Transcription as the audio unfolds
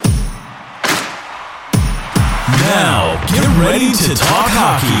Now, get ready to talk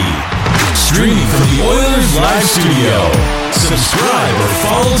hockey. Streaming from the Oilers Live Studio. Subscribe or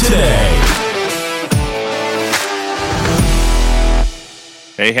follow today.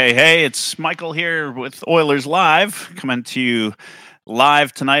 Hey, it's Michael here with Oilers Live, coming to you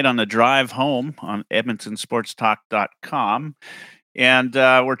live tonight on the drive home on edmontonsportstalk.com. And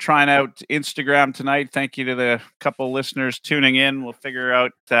we're trying out Instagram tonight. Thank you to the couple listeners tuning in. We'll figure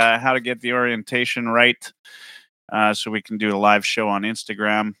out how to get the orientation right so we can do a live show on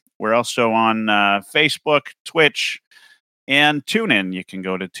Instagram. We're also on Facebook, Twitch, and TuneIn. You can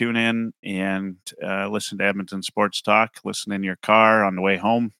go to TuneIn and listen to Edmonton Sports Talk. Listen in your car on the way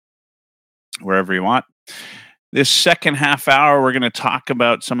home, wherever you want. This second half hour, we're going to talk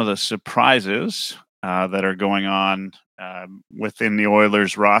about some of the surprises that are going on within the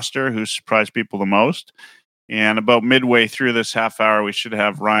Oilers roster, who surprised people the most. And about midway through this half hour, we should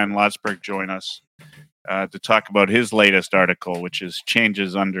have Ryan Lotzberg join us to talk about his latest article, which is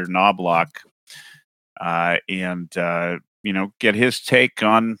Changes Under Knobloch, and get his take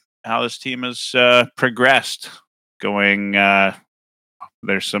on how this team has progressed.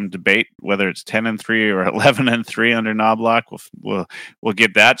 There's some debate whether it's 10-3 or 11-3 under Knobloch. We'll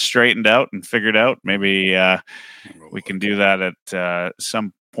get that straightened out and figured out. Maybe we can do that at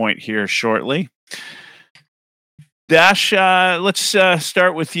some point here shortly. Dash, let's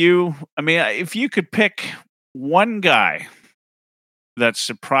start with you. I mean, if you could pick one guy that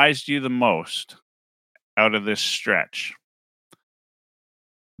surprised you the most out of this stretch,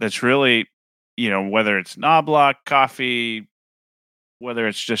 that's really, whether it's Knobloch, Coffey, whether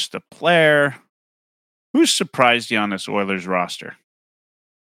it's just a player, who's surprised you on this Oilers roster?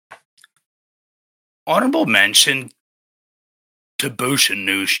 Honorable mention to Bush and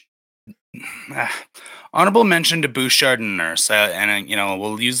Noosh. Honorable mention to Bouchard and Nurse. And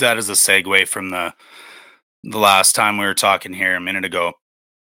we'll use that as a segue from the last time we were talking here a minute ago.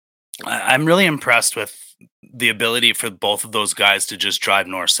 I'm really impressed with the ability for both of those guys to just drive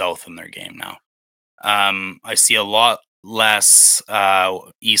north-south in their game now. I see a lot less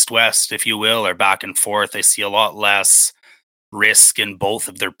east-west, if you will, or back and forth. I see a lot less risk in both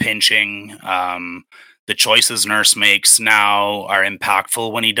of their pinching. The choices Nurse makes now are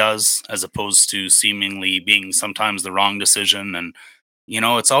impactful when he does, as opposed to seemingly being sometimes the wrong decision. And,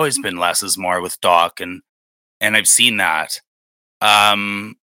 it's always been less is more with Doc, and I've seen that.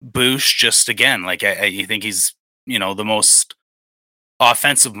 Bush, just again, I think he's, the most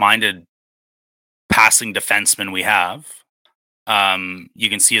offensive-minded passing defenseman we have. You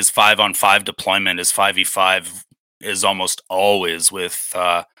can see his 5-on-5 deployment, his 5v5 is almost always with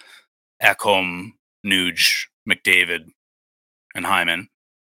Ekholm, Nuge, McDavid, and Hyman.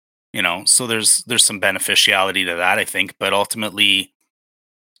 So there's some beneficiality to that, I think, but ultimately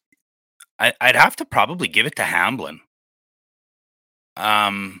I'd have to probably give it to Hamblin.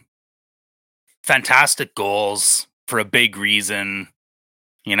 Fantastic goals for a big reason,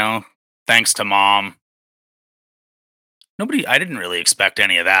 thanks to Mom. I didn't really expect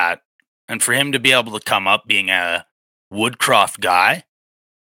any of that. And for him to be able to come up being a Woodcroft guy,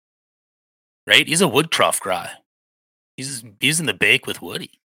 right? He's a Woodcroft guy. He's in the bake with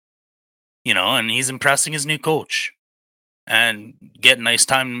Woody, and he's impressing his new coach and getting ice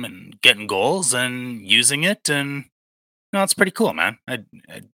time and getting goals and using it. And it's pretty cool, man.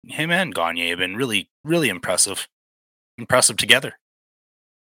 Him and Gagne have been really, really impressive together.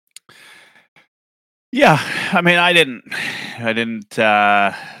 Yeah, I mean, I didn't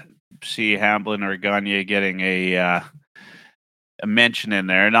see Hamblin or Gagne getting a mention in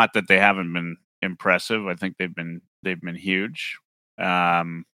there. Not that they haven't been impressive. I think they've been huge.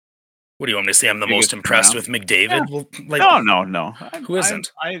 What do you want me to say? I'm the most impressed with McDavid. Yeah. Well, no. Who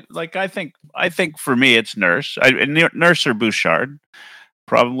isn't? I think for me it's Nurse. Nurse or Bouchard.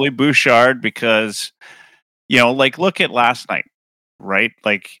 Probably Bouchard because look at last night, right?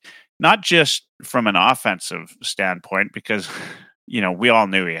 Not just from an offensive standpoint, because we all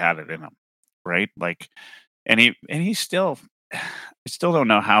knew he had it in him, right? And he still, I still don't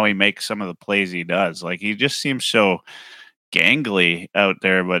know how he makes some of the plays he does. He just seems so gangly out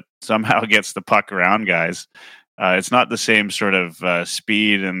there, but somehow gets the puck around guys. It's not the same sort of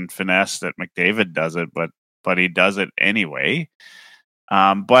speed and finesse that McDavid does it, but he does it anyway.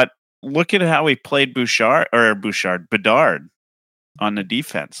 But look at how he played Bedard on the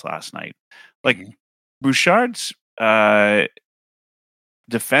defense last night. Bouchard's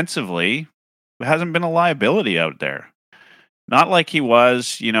defensively hasn't been a liability out there. Not like he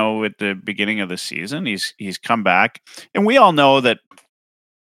was, at the beginning of the season. He's come back, and we all know that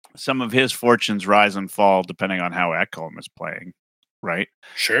some of his fortunes rise and fall depending on how Ekholm is playing, right?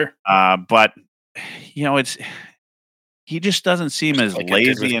 Sure. But he just doesn't seem as like it did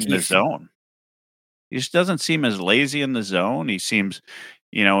with lazy in the Keith. zone. He just doesn't seem as lazy in the zone. He seems,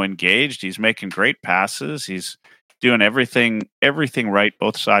 engaged. He's making great passes. He's doing everything right,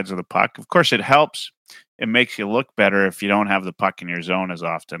 both sides of the puck. Of course, it helps. It makes you look better if you don't have the puck in your zone as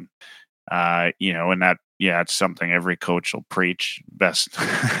often. And that, it's something every coach will preach. Best,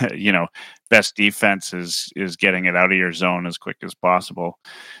 best defense is getting it out of your zone as quick as possible.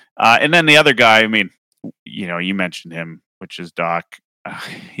 And then the other guy, I mean, you mentioned him, which is Doc.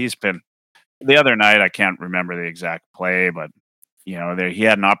 He's been the other night. I can't remember the exact play, but he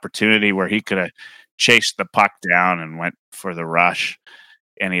had an opportunity where he could have chased the puck down and went for the rush,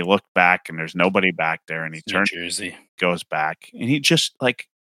 and he looked back and there's nobody back there, and he New Jersey goes back, and he just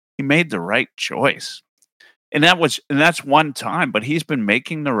he made the right choice. And that's one time, but he's been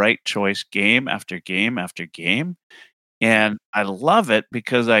making the right choice game after game after game. And I love it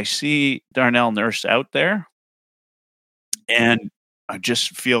because I see Darnell Nurse out there, and I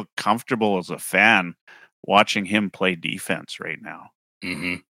just feel comfortable as a fan watching him play defense right now.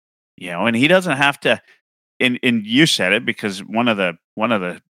 Mm-hmm. And he doesn't have to. And you said it, because one of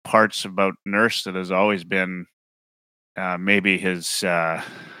the parts about Nurse that has always been maybe his,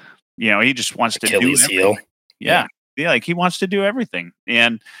 he just wants to do everything. Yeah, he wants to do everything.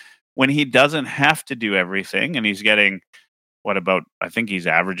 And when he doesn't have to do everything, and he's getting I think he's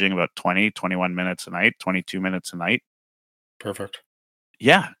averaging about 20, 21 minutes a night, 22 minutes a night. Perfect.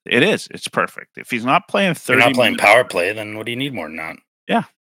 Yeah, it is. It's perfect. If he's not playing 30 You're not playing power play, then what do you need more than that? Yeah.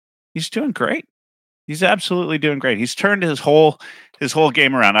 He's doing great. He's absolutely doing great. He's turned his whole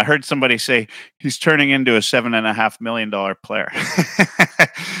game around. I heard somebody say he's turning into a $7.5 million player.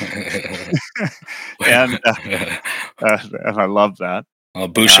 and I love that. Well,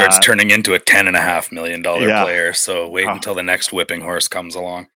 Bouchard's turning into a $10.5 million player, so wait until the next whipping horse comes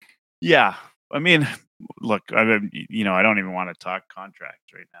along. Yeah. I mean, look, I don't even want to talk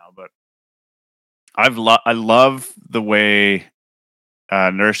contracts right now, but I love the way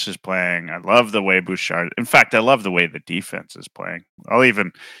Nurse is playing. I love the way Bouchard. In fact, I love the way the defense is playing. I'll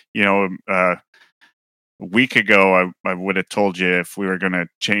even, a week ago, I would have told you if we were going to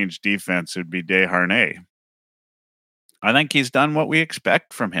change defense, it would be Desharnais. I think he's done what we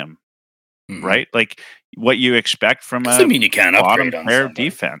expect from him, right? Like what you expect from you can't bottom upgrade pair on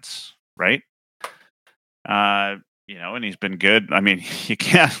defense, right? And he's been good. I mean, you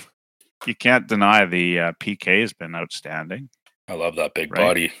can't deny the PK has been outstanding. I love that big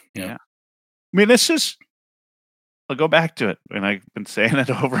body. Yeah. I mean, I'll go back to it, and I've been saying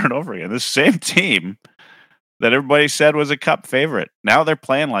it over and over again. This same team that everybody said was a cup favorite, now they're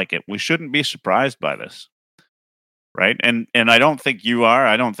playing like it. We shouldn't be surprised by this, right? And I don't think you are.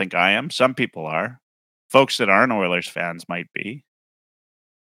 I don't think I am. Some people are. Folks that aren't Oilers fans might be.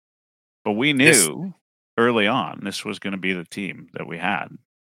 But we knew early on this was going to be the team that we had.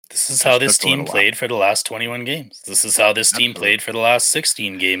 This is how this team played for the last 21 games. This is how this team played for the last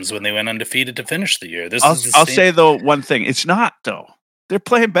 16 games when they went undefeated to finish the year. I'll say, though, one thing. It's not, though. They're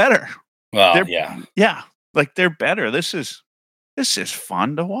playing better. Well, yeah. Yeah. They're better. This is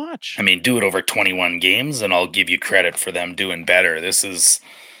fun to watch. I mean, do it over 21 games, and I'll give you credit for them doing better.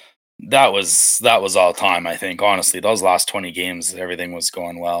 That was all time, I think. Honestly, those last 20 games, everything was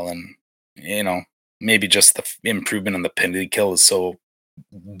going well. And, maybe just the improvement in the penalty kill is so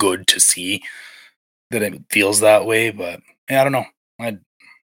good to see that it feels that way, but I don't know.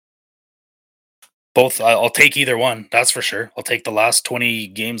 I'll take either one, that's for sure. I'll take the last 20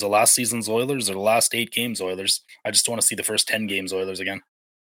 games of last season's Oilers or the last 8 games Oilers. I just want to see the first 10 games Oilers again.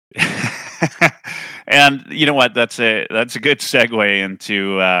 And you know what? That's a good segue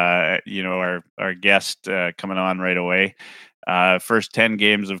into our guest coming on right away. First 10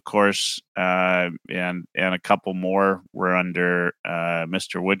 games, of course, and a couple more were under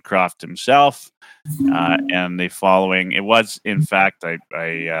Mr. Woodcroft himself. And the following, it was, in fact,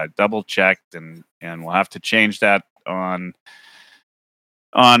 I double checked, and we'll have to change that on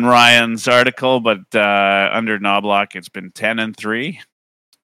Ryan's article, but under Knobloch, it's been 10-3.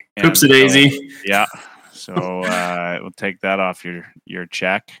 Oopsie daisy. Yeah. So we'll take that off your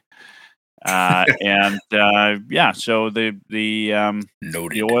check. So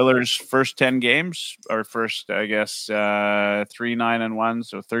the Oilers' first 10 games, or first, I guess, 3-9-1,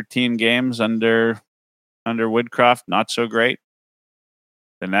 so 13 games under Woodcroft, not so great.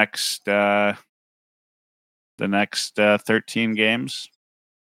 The next 13 games,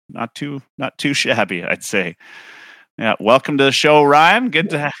 not too shabby, I'd say. Yeah, welcome to the show, Ryan. Good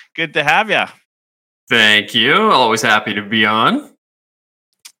to have you. Thank you. Always happy to be on.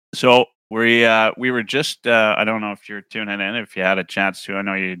 So we were just I don't know if you're tuning in, if you had a chance to. I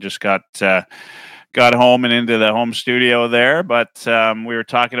know you just got got home and into the home studio there, but we were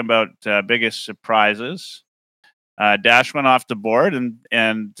talking about biggest surprises. Dash went off the board,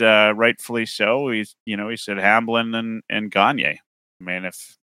 and rightfully so. He said Hamblin and Gagne. I mean,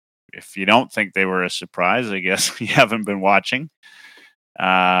 if you don't think they were a surprise, I guess you haven't been watching.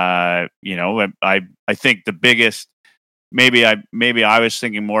 I think the biggest, maybe I was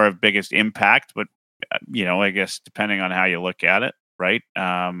thinking more of biggest impact, but I guess depending on how you look at it, right?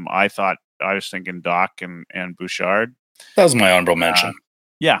 I was thinking Doc and Bouchard. That was my honorable mention.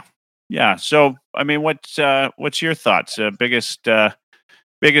 Yeah. So, I mean, what's your thoughts? Biggest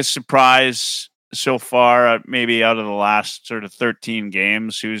surprise so far, maybe out of the last sort of 13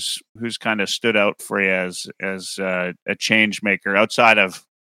 games, who's kind of stood out for you as a change maker outside of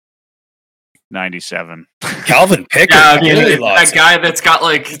 97? Calvin Pickard. Yeah, I mean, that guy that's got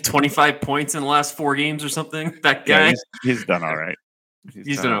like 25 points in the last 4 games or something. That guy, yeah, he's done all right.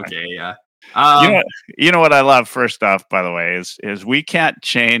 He's done okay. Yeah. You know what I love, first off, by the way, is we can't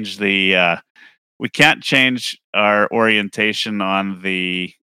change our orientation on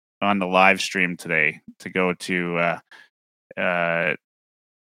the live stream today to go to the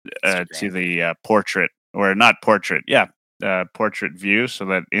portrait, or not portrait. Yeah. Portrait view, so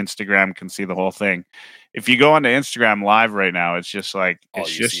that Instagram can see the whole thing. If you go onto Instagram live right now, it's just like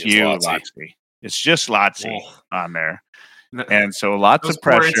it's just you, Lotsy. It's just Lotsy on there. And so lots of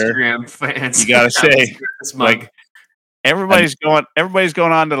pressure. Instagram fans, you gotta say, like everybody's going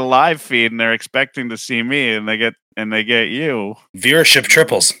onto the live feed and they're expecting to see me, and they get you. Viewership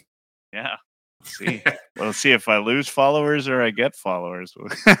triples. Yeah. We'll see if I lose followers or I get followers. We'll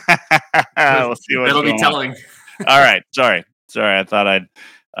see what's That'll be telling. All right. Sorry. I thought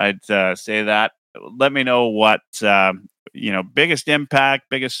I'd say that. Let me know what biggest impact,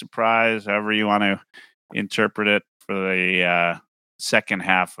 biggest surprise, however you want to interpret it, for the second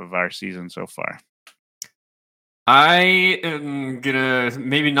half of our season so far. I am gonna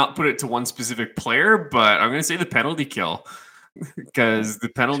maybe not put it to one specific player, but I'm gonna say the penalty kill, because the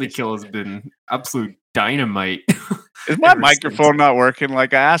penalty kill has been absolute dynamite. Is my microphone not working?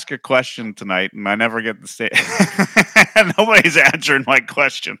 Like, I ask a question tonight and I never get to say it. Nobody's answering my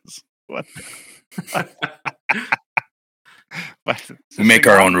questions. What? We make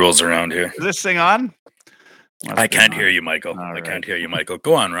our own rules around here. Is this thing on? I can't hear you, Michael. Can't hear you, Michael.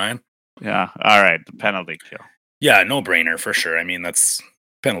 Go on, Ryan. Yeah. All right. The penalty kill. Yeah, no brainer for sure. I mean, that's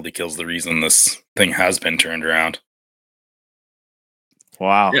penalty kill's the reason this thing has been turned around.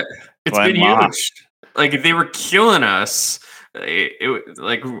 Wow. Yeah, it's been huge. Like, they were killing us. I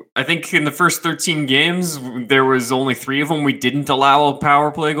think in the first 13 games, there was only 3 of them we didn't allow a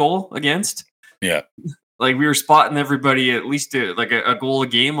power play goal against. Yeah. Like, we were spotting everybody at least a goal a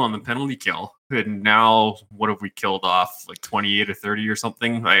game on the penalty kill. And now, what have we killed off? Like 28 or 30 or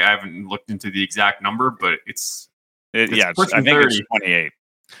something? I haven't looked into the exact number, but I think it's 28.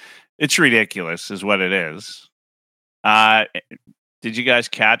 It's ridiculous is what it is. Did you guys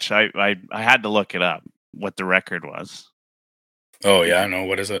catch? I had to look it up, what the record was. Oh, yeah? No,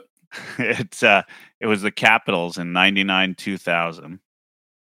 what is it? It was the Capitals in 99-2000.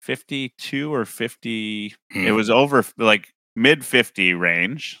 52 or 50. It was over like mid 50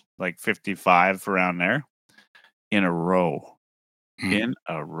 range, like 55 around there in a row. In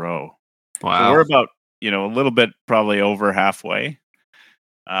a row. Wow. So we're about, a little bit probably over halfway.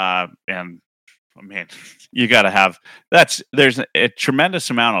 And I mean, you got to have there's a tremendous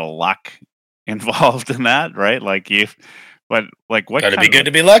amount of luck involved in that, right? What gotta be good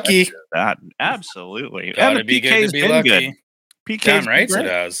to be lucky. That absolutely. Gotta be good to be lucky. Good. PK's damn right it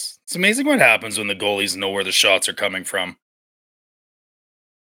has. It's amazing what happens when the goalies know where the shots are coming from.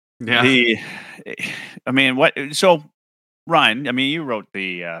 Yeah. So Ryan, I mean, you wrote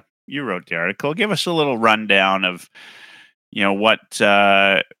the article. Give us a little rundown of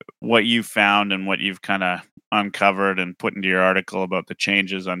what you found and what you've kind of uncovered and put into your article about the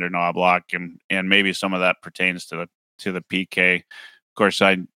changes under Knobloch, and maybe some of that pertains to the PK. Of course,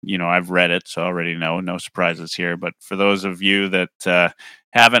 I've read it, so I already know. No surprises here. But for those of you that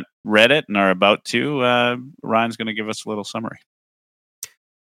haven't read it and are about to, Ryan's going to give us a little summary.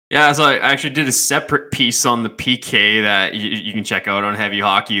 Yeah, so I actually did a separate piece on the PK that you can check out on Heavy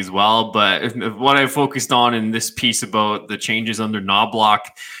Hockey as well. But what I focused on in this piece about the changes under Knobloch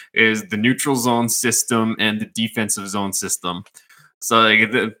is the neutral zone system and the defensive zone system. So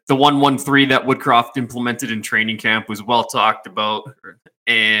the 1-1-3 that Woodcroft implemented in training camp was well talked about.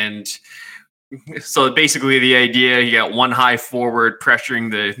 And so basically the idea, you got one high forward pressuring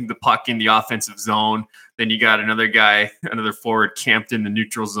the puck in the offensive zone. Then you got another forward camped in the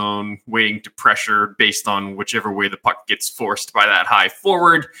neutral zone, waiting to pressure based on whichever way the puck gets forced by that high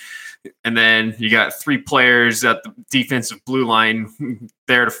forward. And then you got 3 players at the defensive blue line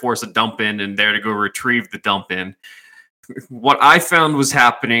there to force a dump in and there to go retrieve the dump in. What I found was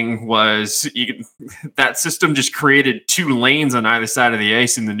happening was that system just created 2 lanes on either side of the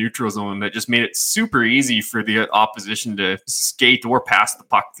ice in the neutral zone that just made it super easy for the opposition to skate or pass the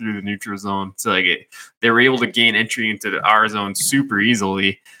puck through the neutral zone. So they were able to gain entry into our zone super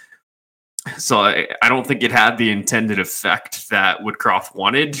easily. So I don't think it had the intended effect that Woodcroft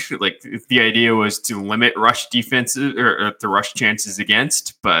wanted. Like the idea was to limit rush defenses or the rush chances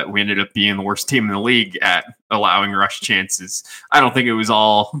against, but we ended up being the worst team in the league at allowing rush chances. I don't think it was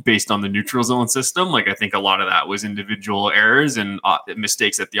all based on the neutral zone system. Like I think a lot of that was individual errors and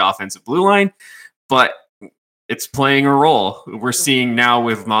mistakes at the offensive blue line, but it's playing a role. We're seeing now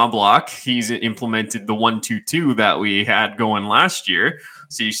with Knobloch, he's implemented the 1-2-2 that we had going last year.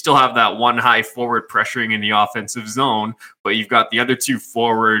 So you still have that one high forward pressuring in the offensive zone, but you've got the other 2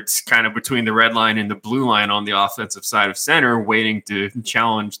 forwards kind of between the red line and the blue line on the offensive side of center, waiting to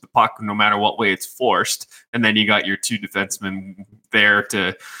challenge the puck no matter what way it's forced. And then you got your 2 defensemen there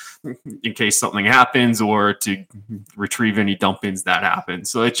to, in case something happens, or to retrieve any dump-ins that happen.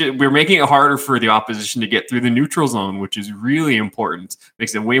 So we're making it harder for the opposition to get through the neutral zone, which is really important.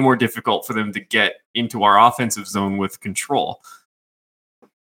 Makes it way more difficult for them to get into our offensive zone with control.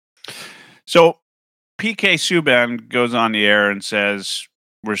 So PK Subban goes on the air and says,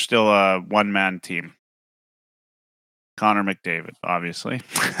 we're still a one-man team. Connor McDavid, obviously.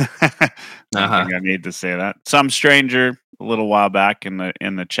 I think I need to say that. Some stranger a little while back in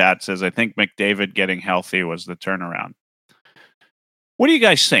the chat says, I think McDavid getting healthy was the turnaround. What do you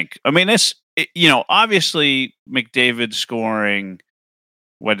guys think? I mean, obviously McDavid scoring,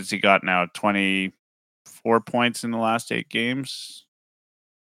 what has he got now? 24 points in the last 8 games?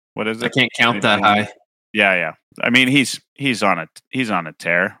 What is it? I can't count that high. Yeah. I mean, he's on a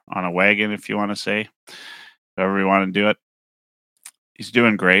tear, on a wagon, if you want to say, however you want to do it. He's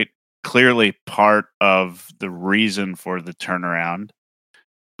doing great. Clearly part of the reason for the turnaround.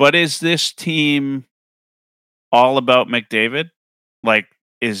 But is this team all about McDavid? Like,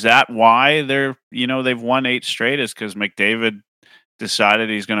 is that why they've won 8 straight? Is because McDavid decided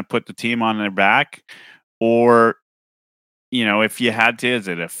he's going to put the team on their back? Or, if you had to, is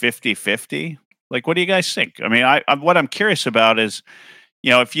it a 50-50? Like, what do you guys think? I mean, what I'm curious about is,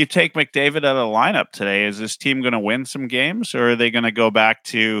 if you take McDavid out of the lineup today, is this team going to win some games, or are they going to go back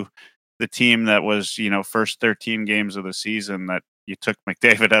to the team that was, first 13 games of the season that you took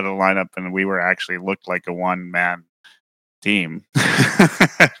McDavid out of the lineup and we were actually looked like a one-man team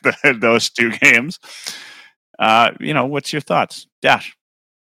those 2 games? What's your thoughts? Dash.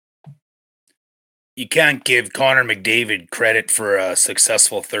 You can't give Connor McDavid credit for a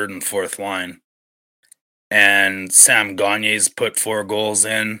successful 3rd and 4th line. And Sam Gagne's put 4 goals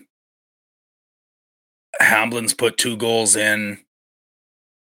in. Hamblin's put 2 goals in.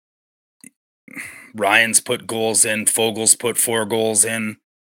 Ryan's put goals in. Fogel's put 4 goals in.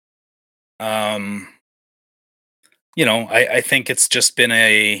 I think it's just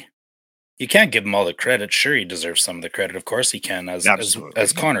been you can't give him all the credit. Sure, he deserves some of the credit. Of course he can.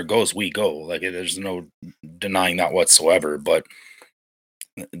 As Connor goes, we go. Like, there's no denying that whatsoever. But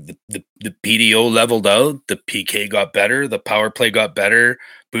the PDO leveled out. The PK got better. The power play got better.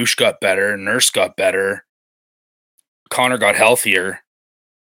 Bush got better. Nurse got better. Connor got healthier.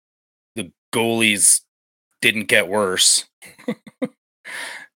 The goalies didn't get worse.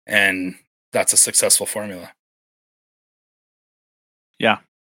 And that's a successful formula. Yeah.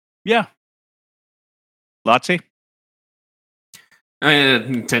 Lotsy?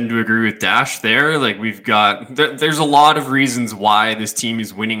 I tend to agree with Dash there. Like, we've got, there's a lot of reasons why this team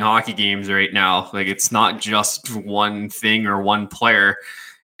is winning hockey games right now. Like, it's not just one thing or one player.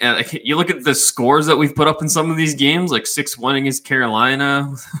 And like, you look at the scores that we've put up in some of these games, like 6-1 against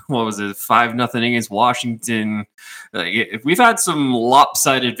Carolina. What was it? 5-0 against Washington. Like, we've had some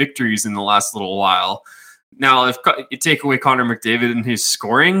lopsided victories in the last little while. Now, if you take away Connor McDavid and his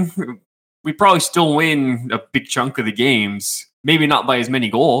scoring, we probably still win a big chunk of the games. Maybe not by as many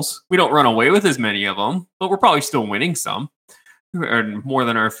goals. We don't run away with as many of them, but we're probably still winning some, or more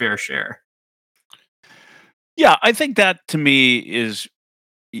than our fair share. Yeah, I think that to me is,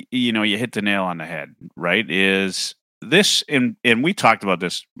 you hit the nail on the head, right? Is this, and we talked about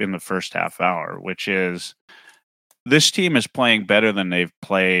this in the first half hour, which is this team is playing better than they've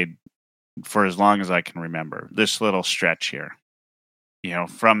played for as long as I can remember. This little stretch here,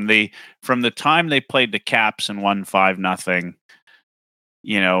 from the time they played the Caps and won 5-0,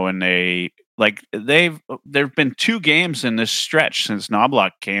 and there've been 2 games in this stretch since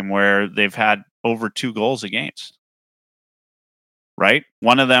Knobloch came where they've had over 2 goals against. right?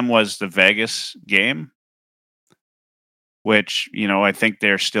 One of them was the Vegas game, which, I think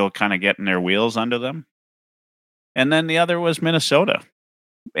they're still kind of getting their wheels under them. And then the other was Minnesota.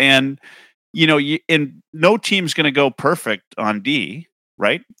 And, and no team's going to go perfect on D,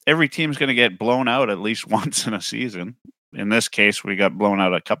 right? Every team's going to get blown out at least once in a season. In this case, we got blown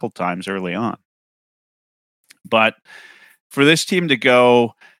out a couple times early on. But for this team to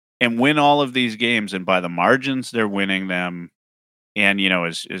go and win all of these games, and by the margins they're winning them, and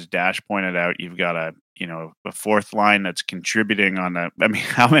as Dash pointed out, you've got a fourth line that's contributing on the. I mean,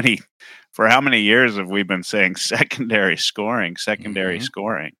 how many years have we been saying secondary scoring,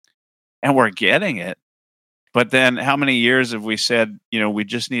 and we're getting it. But then how many years have we said, we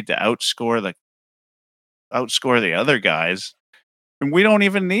just need to outscore the other guys, and we don't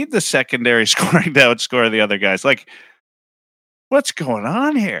even need the secondary scoring to outscore the other guys. Like, what's going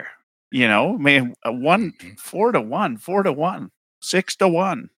on here? I mean, 4-1, 4-1,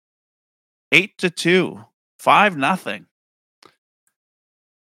 6-1, 8-2, 5-0.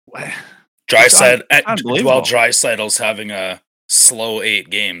 Draisaitl's having a slow 8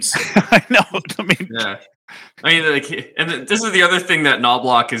 games. I know. I mean, yeah. This is the other thing that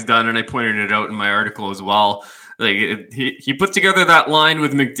Knobloch has done, and I pointed it out in my article as well. Like, he put together that line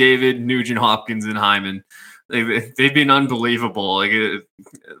with McDavid, Nugent Hopkins, and Hyman. They've been unbelievable. Like,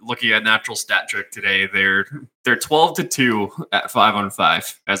 looking at Natural Stat Trick today, they're 12-2 at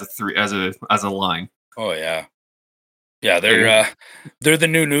 5-on-5 as a line. Oh yeah, they're the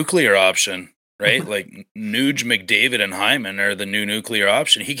new nuclear option, right? Like Nuge, McDavid, and Hyman are the new nuclear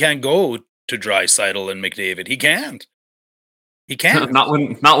option. He can't go to Draisaitl and McDavid. He can't. not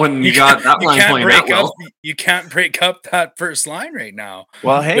when you got that line playing that well. You can't break up that first line right now.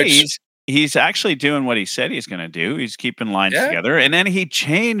 Well, hey, he's actually doing what he said he's going to do. He's keeping lines together, and then he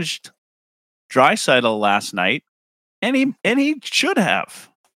changed Draisaitl last night, and he should have,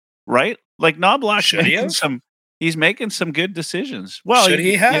 right? Like Knobloch's he's making some good decisions. Well, should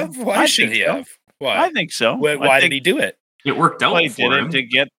he have? Why should he have? Why? I think so. Why did he do it? It worked out. He did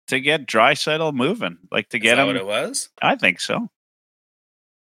it to get Draisaitl moving, like to get him. What it was? I think so.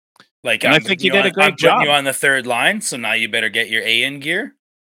 Like, and I think he did a great job. You on the third line, so now you better get your A in gear.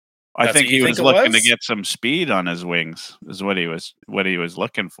 I think he was looking to get some speed on his wings. Is what he was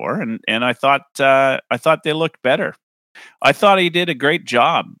looking for, and I thought they looked better. I thought he did a great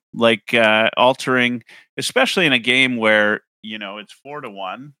job, like altering, especially in a game where it's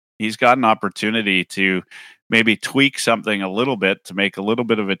 4-1. He's got an opportunity to maybe tweak something a little bit to make a little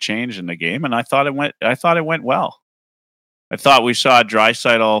bit of a change in the game, and I thought it went well. I thought we saw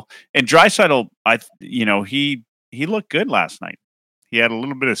Draisaitl, and Draisaitl, he looked good last night. He had a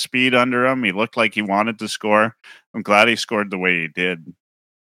little bit of speed under him. He looked like he wanted to score. I'm glad he scored the way he did.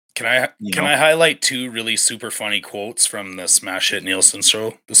 Can I highlight 2 really super funny quotes from the Smash Hit Nielsen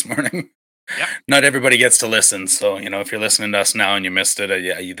show this morning? Yep. Not everybody gets to listen, so if you're listening to us now and you missed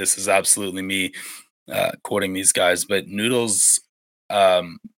it, this is absolutely me quoting these guys. But Noodles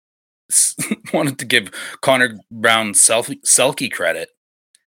wanted to give Connor Brown Selke credit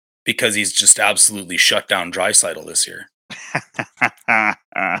because he's just absolutely shut down Draisaitl this year.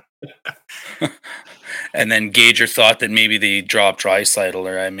 And then Gager thought that maybe they dropped Draisaitl,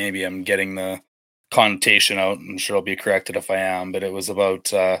 or maybe I'm getting the connotation out. I'm sure I'll be corrected if I am, but it was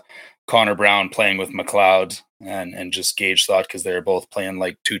about Connor Brown playing with McLeod, and just Gage thought because they were both playing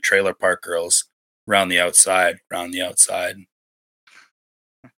like 2 trailer park girls round the outside.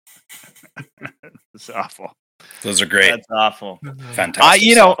 It's awful. Those are great. That's awful.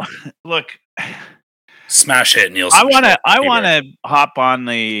 Fantastic. Look. Smash Hit Nielsen. I want to hop on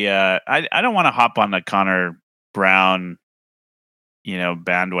the. I don't want to hop on the Connor Brown,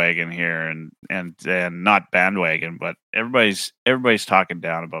 bandwagon here, and not bandwagon, but everybody's talking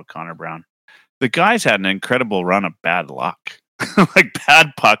down about Connor Brown. The guy's had an incredible run of bad luck, like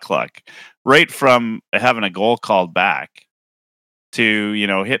bad puck luck, right from having a goal called back to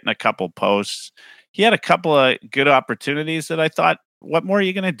hitting a couple posts. He had a couple of good opportunities that I thought, what more are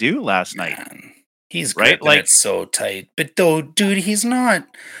you going to do last night? He's gripping it so tight. But though, dude, he's not.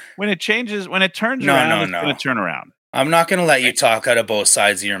 When it turns around, it's going to turn around. I'm not going to let you talk out of both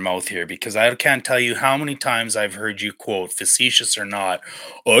sides of your mouth here, because I can't tell you how many times I've heard you quote, facetious or not,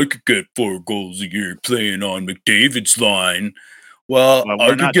 I could get 4 goals a year playing on McDavid's line. Well,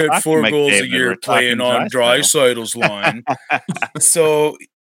 I could get 4 goals a year playing on Draisaitl's line. So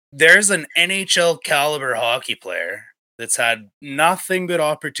there's an NHL caliber hockey player that's had nothing but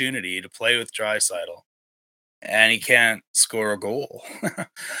opportunity to play with Draisaitl, and he can't score a goal.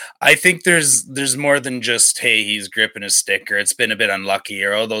 I think there's more than just, hey, he's gripping his stick, or it's been a bit unlucky,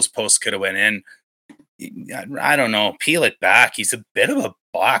 or those posts could have went in. I don't know, peel it back. He's a bit of a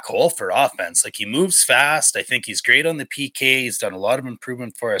black hole for offense. Like, he moves fast. I think he's great on the PK. He's done a lot of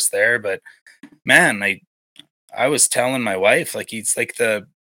improvement for us there. But man, I was telling my wife, like, he's like the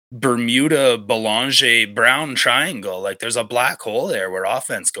Bermuda Belanger Brown triangle. Like, there's a black hole there where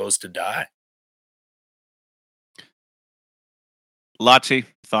offense goes to die. Lottie,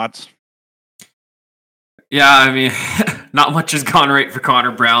 thoughts? Yeah, I mean, not much has gone right for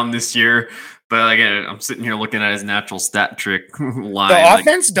Connor Brown this year. But again, I'm sitting here looking at his natural stat trick line. The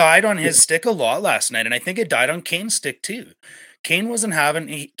offense died on his stick a lot last night, and I think it died on Kane's stick too. Kane hasn't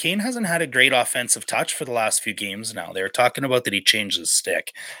had a great offensive touch for the last few games now. They were talking about that he changed his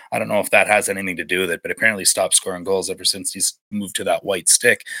stick. I don't know if that has anything to do with it, but apparently stopped scoring goals ever since he's moved to that white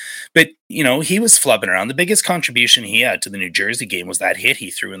stick. But, you know, he was flubbing around. The biggest contribution he had to the New Jersey game was that hit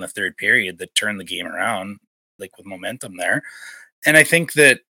he threw in the third period that turned the game around, like with momentum there. And I think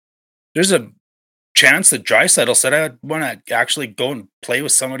that there's a chance that Draisaitl said, I want to actually go and play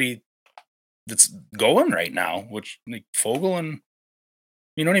with somebody that's going right now, which like Fogle, and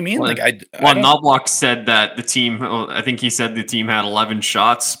you know what I mean? Well, Knobloch said that the team, I think he said the team had 11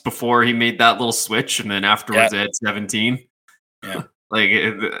 shots before he made that little switch, and then afterwards they had 17. Yeah. Like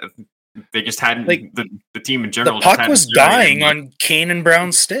they just hadn't, like, the team in general. The puck was dying on Kane and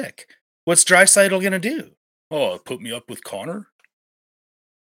Brown's stick. What's Draisaitl going to do? Oh, put me up with Connor?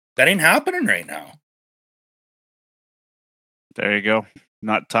 That ain't happening right now. There you go.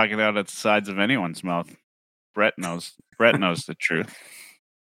 Not talking out at the sides of anyone's mouth. Brett knows the truth.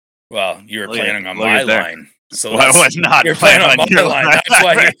 Well, you were planning on my line. So I was not. You're playing on my line. That's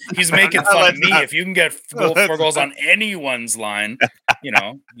why he's making fun of me. If you can get 4 goals on anyone's line, you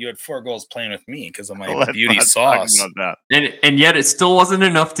know, you had 4 goals playing with me because of my beauty sauce. And yet it still wasn't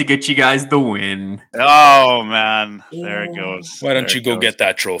enough to get you guys the win. Oh, man. There it goes. Why don't you go get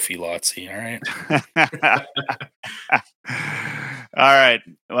that trophy, Lotzie? All right. All right.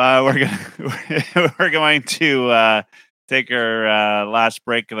 We're going to take our last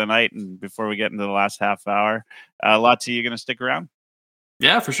break of the night, and before we get into the last half hour, Lottie, you going to stick around?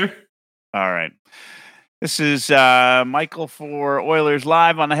 Yeah, for sure. All right. This is Michael for Oilers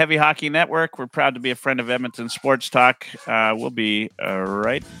Live on the Heavy Hockey Network. We're proud to be a friend of Edmonton Sports Talk. We'll be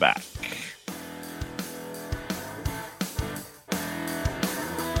right back.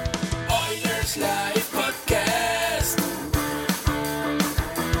 Oilers Live.